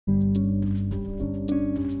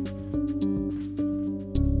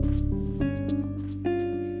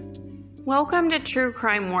Welcome to True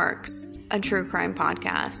Crime Works, a true crime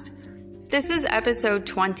podcast. This is episode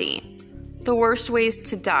 20, The Worst Ways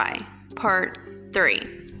to Die, part 3.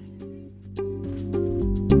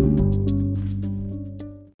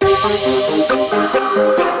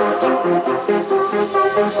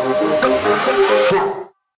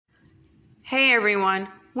 Hey everyone,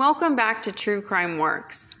 welcome back to True Crime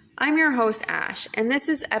Works. I'm your host Ash, and this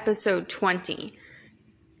is episode 20.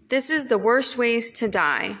 This is The Worst Ways to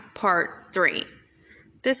Die, part 3.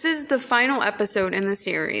 This is the final episode in the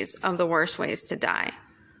series of The Worst Ways to Die.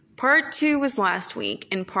 Part 2 was last week,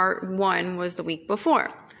 and part 1 was the week before.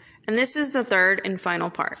 And this is the third and final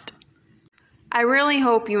part. I really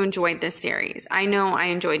hope you enjoyed this series. I know I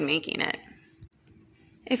enjoyed making it.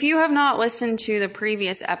 If you have not listened to the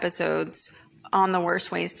previous episodes on The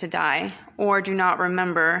Worst Ways to Die, or do not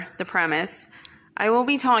remember the premise, I will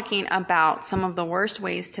be talking about some of the worst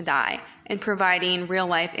ways to die and providing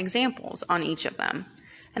real-life examples on each of them.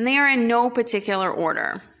 And they are in no particular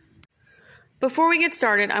order. Before we get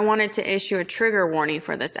started, I wanted to issue a trigger warning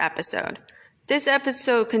for this episode. This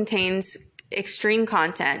episode contains extreme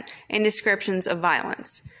content and descriptions of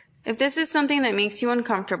violence. If this is something that makes you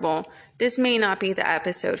uncomfortable, this may not be the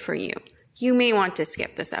episode for you. You may want to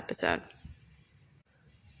skip this episode.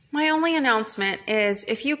 My only announcement is,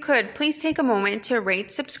 if you could, please take a moment to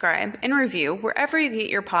rate, subscribe, and review wherever you get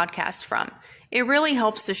your podcast from. It really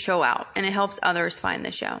helps the show out, and it helps others find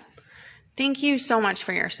the show. Thank you so much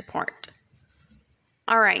for your support.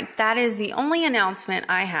 Alright, that is the only announcement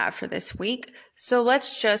I have for this week, so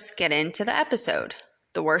let's just get into the episode.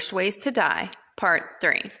 The Worst Ways to Die, Part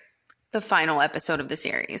 3. The final episode of the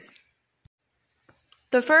series.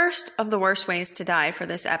 The first of the worst ways to die for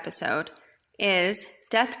this episode is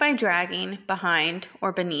death by dragging behind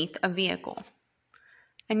or beneath a vehicle.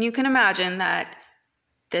 And you can imagine that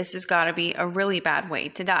this has got to be a really bad way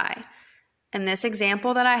to die. And this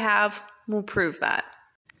example that I have will prove that.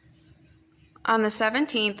 On the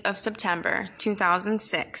 17th of September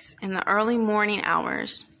 2006, in the early morning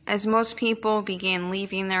hours, as most people began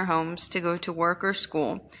leaving their homes to go to work or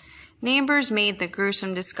school, neighbors made the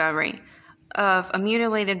gruesome discovery of a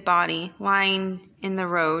mutilated body lying in the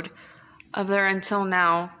road of their until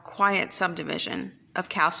now quiet subdivision of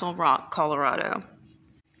Castle Rock, Colorado.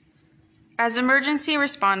 As emergency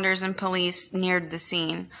responders and police neared the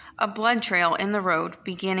scene, a blood trail in the road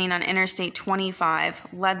beginning on Interstate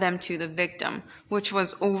 25 led them to the victim, which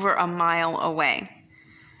was over a mile away.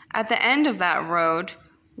 At the end of that road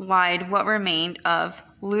lied what remained of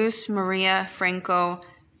Luz Maria Franco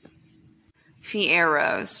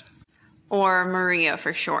Fierros, or Maria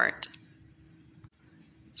for short.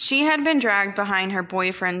 She had been dragged behind her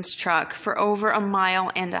boyfriend's truck for over a mile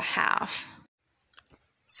and a half.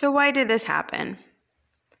 So why did this happen?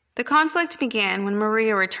 The conflict began when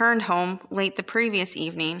Maria returned home late the previous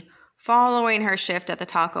evening, following her shift at the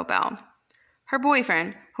Taco Bell. Her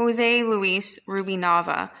boyfriend, Jose Luis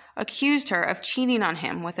Rubinava, accused her of cheating on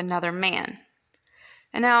him with another man.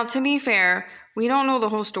 And now, to be fair, we don't know the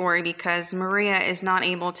whole story because Maria is not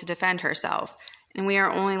able to defend herself, and we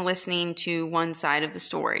are only listening to one side of the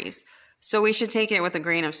stories, so we should take it with a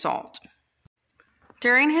grain of salt.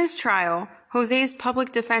 During his trial, Jose's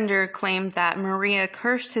public defender claimed that Maria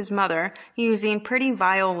cursed his mother using pretty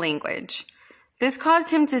vile language. This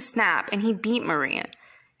caused him to snap, and he beat Maria.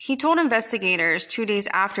 He told investigators 2 days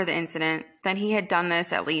after the incident that he had done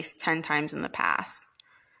this at least 10 times in the past.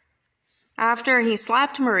 After he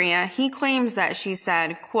slapped Maria, he claims that she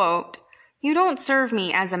said, quote, "You don't serve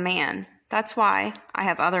me as a man. That's why I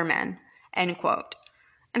have other men," end quote.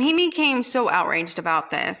 And he became so outraged about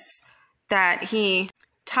this that he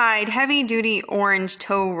tied heavy-duty orange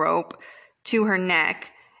tow rope to her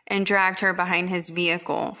neck and dragged her behind his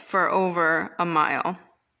vehicle for over a mile.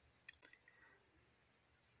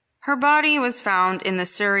 Her body was found in the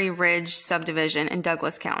Surrey Ridge subdivision in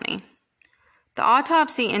Douglas County. The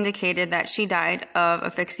autopsy indicated that she died of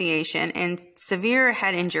asphyxiation and severe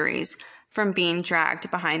head injuries from being dragged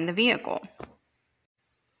behind the vehicle.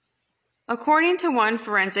 According to one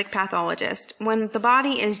forensic pathologist, when the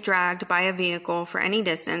body is dragged by a vehicle for any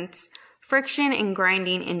distance, friction and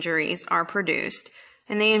grinding injuries are produced,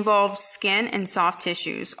 and they involve skin and soft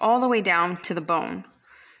tissues all the way down to the bone.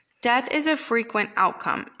 Death is a frequent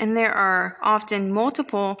outcome, and there are often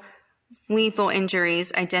multiple lethal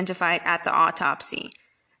injuries identified at the autopsy,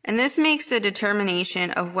 and this makes the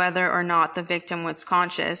determination of whether or not the victim was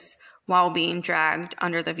conscious while being dragged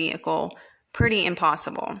under the vehicle pretty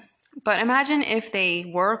impossible. But imagine if they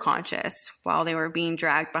were conscious while they were being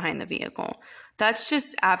dragged behind the vehicle. That's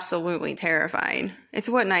just absolutely terrifying. It's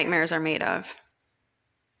what nightmares are made of.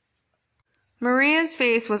 Maria's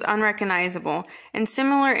face was unrecognizable, and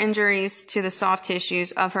similar injuries to the soft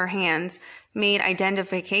tissues of her hands made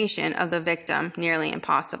identification of the victim nearly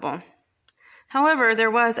impossible. However,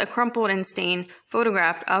 there was a crumpled and stained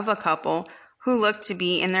photograph of a couple who looked to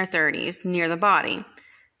be in their 30s near the body.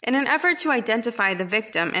 In an effort to identify the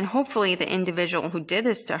victim and hopefully the individual who did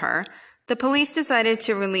this to her, the police decided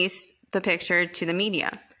to release the picture to the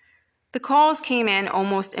media. The calls came in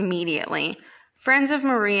almost immediately. Friends of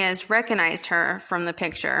Maria's recognized her from the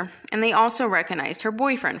picture, and they also recognized her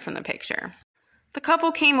boyfriend from the picture. The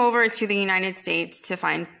couple came over to the United States to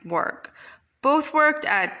find work. Both worked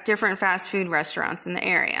at different fast food restaurants in the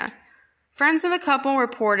area. Friends of the couple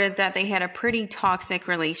reported that they had a pretty toxic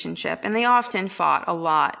relationship, and they often fought a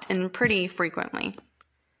lot and pretty frequently.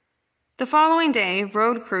 The following day,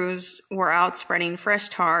 road crews were out spreading fresh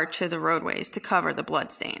tar to the roadways to cover the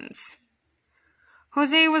bloodstains.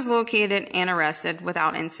 Jose was located and arrested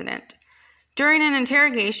without incident. During an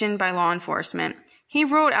interrogation by law enforcement, he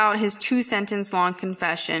wrote out his 2-sentence-long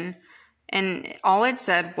confession, and all it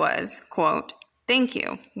said was, quote, "Thank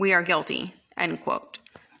you, we are guilty," end quote.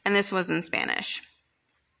 And this was in Spanish.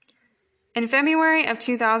 In February of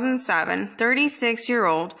 2007,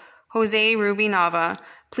 36-year-old Jose Ruby Nava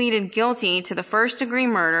pleaded guilty to the first-degree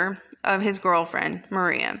murder of his girlfriend,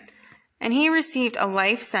 Maria, and he received a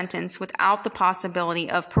life sentence without the possibility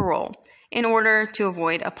of parole in order to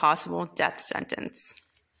avoid a possible death sentence.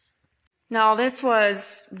 Now, this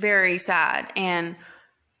was very sad and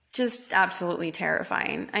just absolutely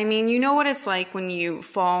terrifying. I mean, you know what it's like when you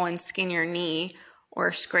fall and skin your knee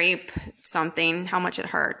or scrape something, how much it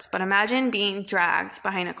hurts. But imagine being dragged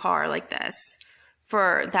behind a car like this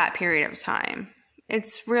for that period of time.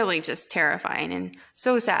 It's really just terrifying and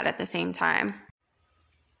so sad at the same time.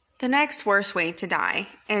 The next worst way to die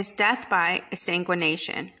is death by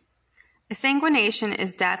exsanguination. Exsanguination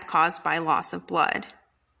is death caused by loss of blood.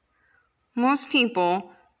 Most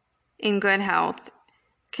people in good health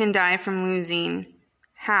can die from losing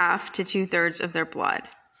half to 2/3 of their blood.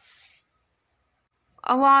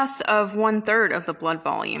 A loss of 1/3 of the blood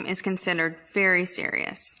volume is considered very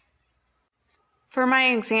serious. For my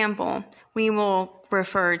example, we will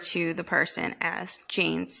refer to the person as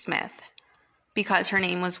Jane Smith, because her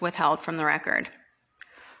name was withheld from the record.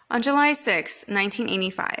 On July 6,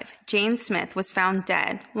 1985, Jane Smith was found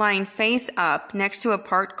dead, lying face up next to a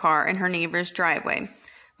parked car in her neighbor's driveway,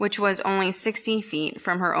 which was only 60 feet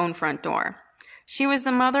from her own front door. She was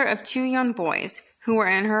the mother of 2 young boys who were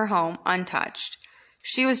in her home untouched.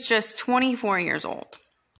 She was just 24 years old.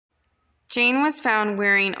 Jane was found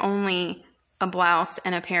wearing only a blouse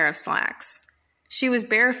and a pair of slacks. She was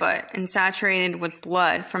barefoot and saturated with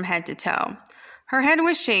blood from head to toe. Her head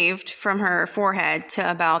was shaved from her forehead to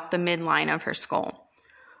about the midline of her skull.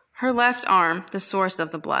 Her left arm, the source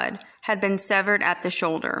of the blood, had been severed at the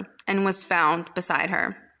shoulder and was found beside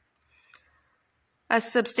her. A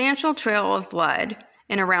substantial trail of blood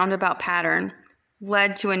in a roundabout pattern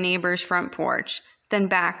led to a neighbor's front porch, then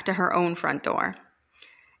back to her own front door.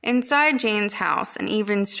 Inside Jane's house, an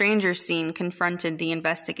even stranger scene confronted the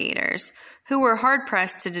investigators, who were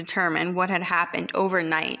hard-pressed to determine what had happened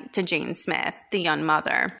overnight to Jane Smith, the young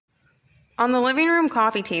mother. On the living room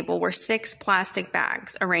coffee table were 6 plastic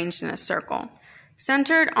bags arranged in a circle.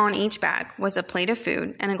 Centered on each bag was a plate of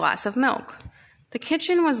food and a glass of milk. The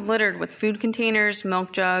kitchen was littered with food containers,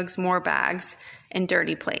 milk jugs, more bags, and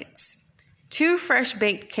dirty plates. 2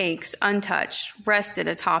 fresh-baked cakes, untouched, rested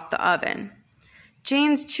atop the oven.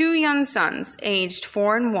 Jane's 2 young sons, aged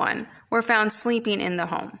 4 and 1, were found sleeping in the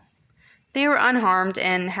home. They were unharmed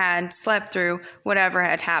and had slept through whatever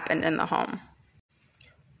had happened in the home.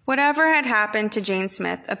 Whatever had happened to Jane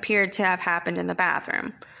Smith appeared to have happened in the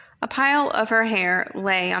bathroom. A pile of her hair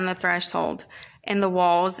lay on the threshold, and the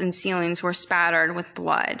walls and ceilings were spattered with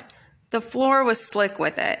blood. The floor was slick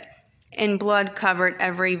with it, and blood covered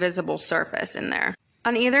every visible surface in there.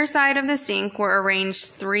 On either side of the sink were arranged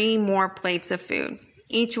 3 more plates of food,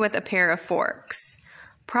 each with a pair of forks.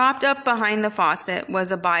 Propped up behind the faucet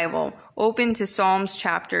was a Bible, open to Psalms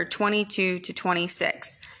chapter 22 to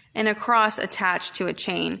 26, and a cross attached to a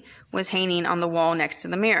chain was hanging on the wall next to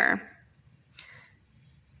the mirror.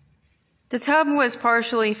 The tub was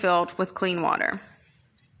partially filled with clean water.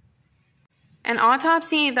 An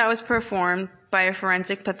autopsy that was performed by a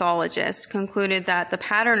forensic pathologist concluded that the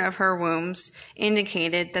pattern of her wounds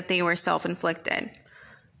indicated that they were self-inflicted.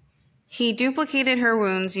 He duplicated her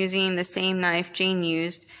wounds using the same knife Jane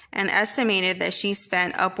used and estimated that she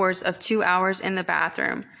spent upwards of 2 hours in the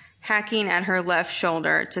bathroom, hacking at her left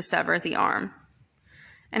shoulder to sever the arm.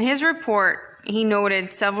 In his report, he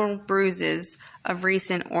noted several bruises of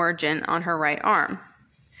recent origin on her right arm.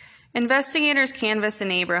 Investigators canvassed the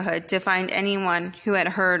neighborhood to find anyone who had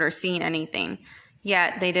heard or seen anything,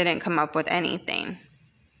 yet they didn't come up with anything.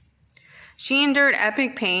 She endured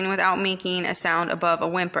epic pain without making a sound above a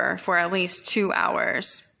whimper for at least 2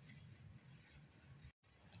 hours.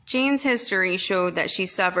 Jane's history showed that she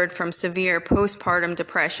suffered from severe postpartum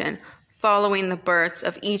depression following the births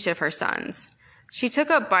of each of her sons. She took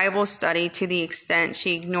up Bible study to the extent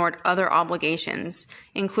she ignored other obligations,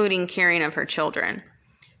 including caring of her children.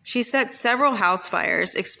 She set several house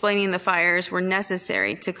fires, explaining the fires were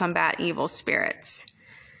necessary to combat evil spirits.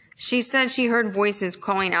 She said she heard voices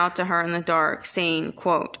calling out to her in the dark, saying,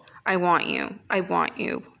 quote, I want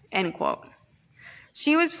you, end quote.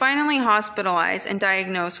 She was finally hospitalized and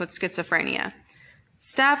diagnosed with schizophrenia.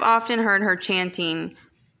 Staff often heard her chanting,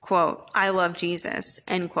 quote, I love Jesus,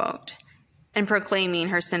 end quote, and proclaiming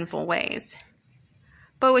her sinful ways.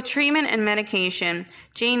 But with treatment and medication,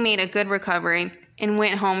 Jane made a good recovery and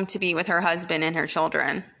went home to be with her husband and her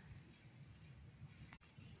children.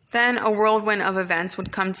 Then a whirlwind of events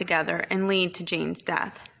would come together and lead to Jane's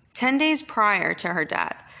death. 10 days prior to her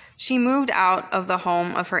death, she moved out of the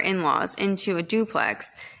home of her in-laws into a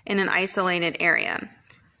duplex in an isolated area.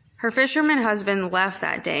 Her fisherman husband left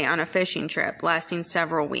that day on a fishing trip lasting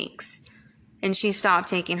several weeks, and she stopped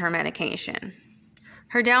taking her medication.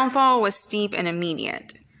 Her downfall was steep and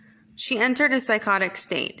immediate. She entered a psychotic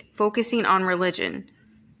state, focusing on religion,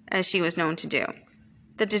 as she was known to do.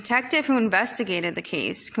 The detective who investigated the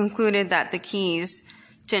case concluded that the keys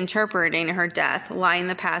to interpreting her death lie in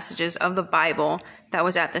the passages of the Bible that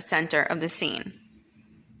was at the center of the scene.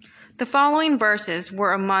 The following verses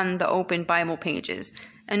were among the open Bible pages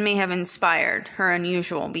and may have inspired her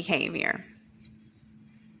unusual behavior.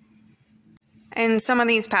 And some of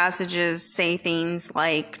these passages say things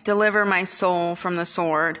like, deliver my soul from the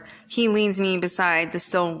sword. He leads me beside the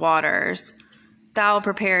still waters. Thou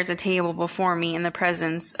prepares a table before me in the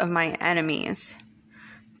presence of my enemies.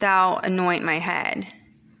 Thou anoint my head.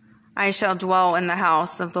 I shall dwell in the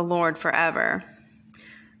house of the Lord forever.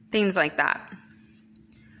 Things like that.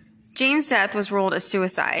 Jane's death was ruled a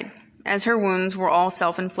suicide, as her wounds were all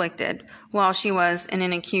self-inflicted while she was in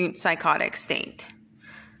an acute psychotic state.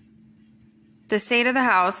 The state of the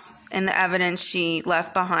house and the evidence she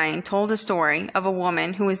left behind told a story of a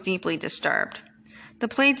woman who was deeply disturbed. The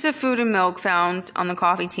plates of food and milk found on the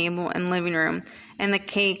coffee table and living room and the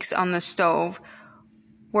cakes on the stove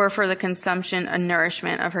were for the consumption and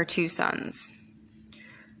nourishment of her 2 sons.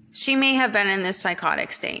 She may have been in this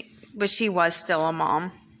psychotic state, but she was still a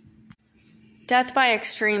mom. Death by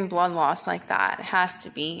extreme blood loss like that has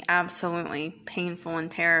to be absolutely painful and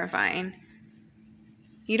terrifying.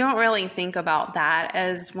 You don't really think about that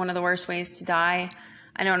as one of the worst ways to die.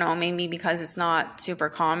 I don't know, maybe because it's not super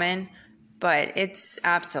common, but it's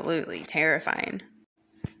absolutely terrifying.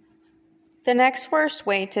 The next worst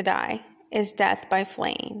way to die is death by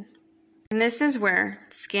flaying. And this is where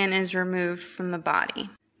skin is removed from the body.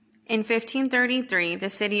 In 1533, the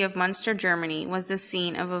city of Munster, Germany, was the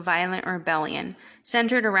scene of a violent rebellion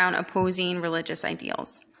centered around opposing religious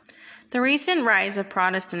ideals. The recent rise of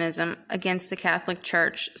Protestantism against the Catholic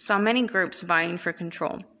Church saw many groups vying for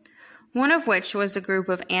control, one of which was a group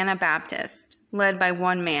of Anabaptists, led by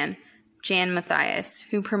one man, Jan Matthias,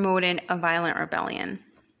 who promoted a violent rebellion.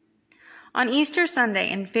 On Easter Sunday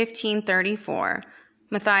in 1534,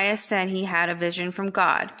 Matthias said he had a vision from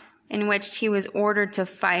God in which he was ordered to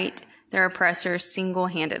fight their oppressors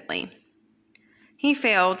single-handedly. He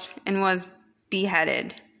failed and was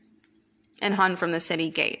beheaded and hung from the city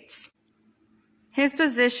gates. His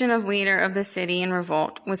position of leader of the city in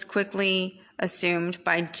revolt was quickly assumed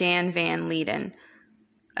by Jan van Leyden,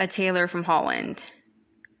 a tailor from Holland.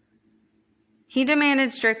 He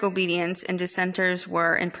demanded strict obedience, and dissenters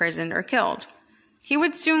were imprisoned or killed. He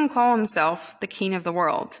would soon call himself the king of the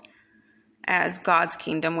world, as God's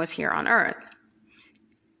kingdom was here on earth.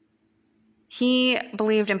 He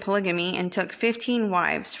believed in polygamy and took 15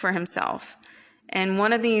 wives for himself, and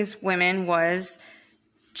one of these women was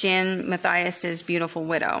Jan Matthias's beautiful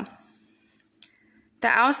widow. The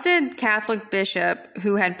ousted Catholic bishop,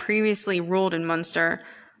 who had previously ruled in Munster,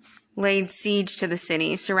 laid siege to the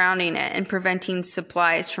city, surrounding it and preventing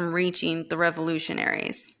supplies from reaching the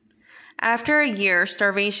revolutionaries. After a year,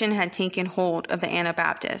 starvation had taken hold of the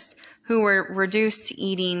Anabaptists, who were reduced to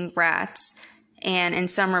eating rats and, in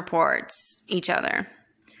some reports, each other.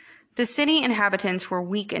 The city inhabitants were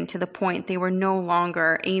weakened to the point they were no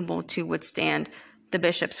longer able to withstand the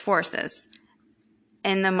bishop's forces,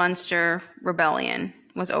 and the Munster rebellion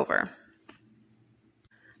was over.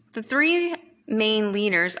 The 3 main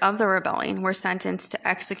leaders of the rebellion were sentenced to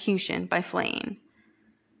execution by flaying.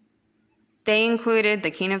 They included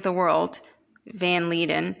the king of the world, Van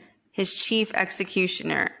Leyden, his chief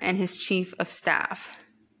executioner, and his chief of staff.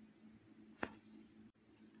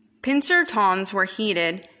 Pincer tongs were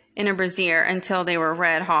heated in a brazier until they were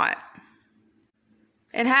red hot.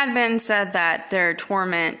 It had been said that their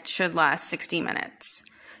torment should last 60 minutes.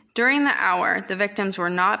 During the hour, the victims were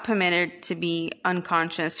not permitted to be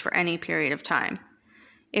unconscious for any period of time.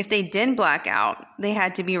 If they did black out, they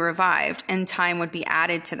had to be revived and time would be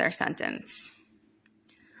added to their sentence.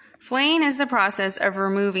 Flaying is the process of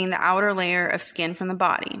removing the outer layer of skin from the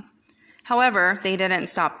body. However, they didn't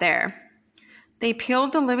stop there. They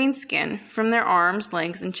peeled the living skin from their arms,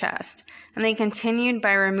 legs, and chest, and they continued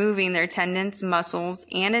by removing their tendons, muscles,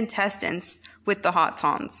 and intestines with the hot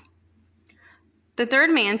tongs. The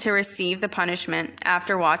third man to receive the punishment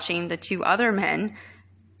after watching the two other men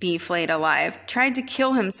be flayed alive tried to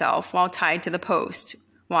kill himself while tied to the post,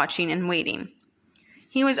 watching and waiting.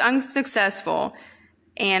 He was unsuccessful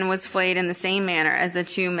and was flayed in the same manner as the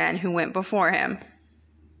two men who went before him.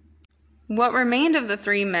 What remained of the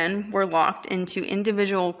three men were locked into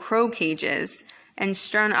individual crow cages and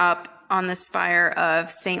strung up on the spire of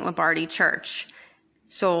St. Labarty Church,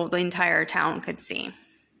 so the entire town could see.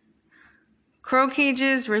 Crow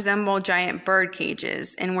cages resemble giant bird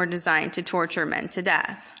cages and were designed to torture men to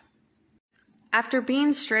death. After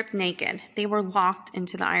being stripped naked, they were locked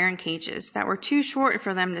into the iron cages that were too short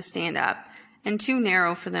for them to stand up and too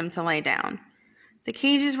narrow for them to lay down. The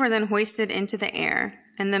cages were then hoisted into the air,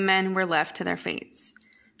 and the men were left to their fates.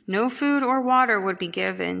 No food or water would be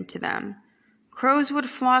given to them. Crows would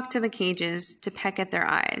flock to the cages to peck at their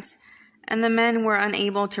eyes, and the men were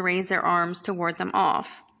unable to raise their arms to ward them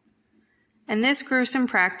off. And this gruesome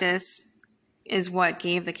practice is what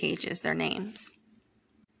gave the cages their names.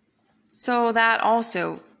 So that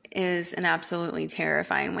also is an absolutely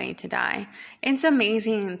terrifying way to die. It's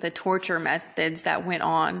amazing the torture methods that went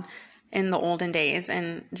on in the olden days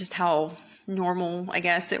and just how normal, I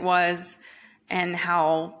guess, it was, and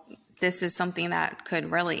how this is something that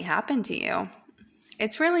could really happen to you.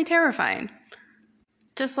 It's really terrifying,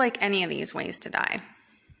 just like any of these ways to die.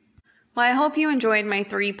 Well, I hope you enjoyed my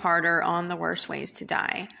 3-parter on the worst ways to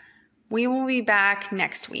die. We will be back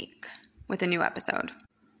next week with a new episode.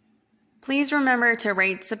 Please remember to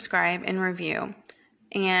rate, subscribe, and review,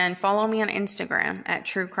 and follow me on Instagram at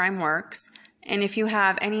True Crime Works. And if you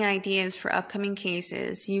have any ideas for upcoming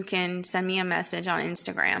cases, you can send me a message on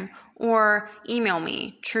Instagram or email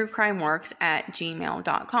me,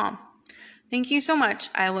 truecrimeworks@gmail.com. Thank you so much.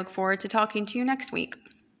 I look forward to talking to you next week.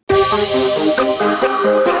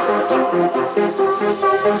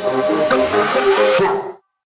 Huh.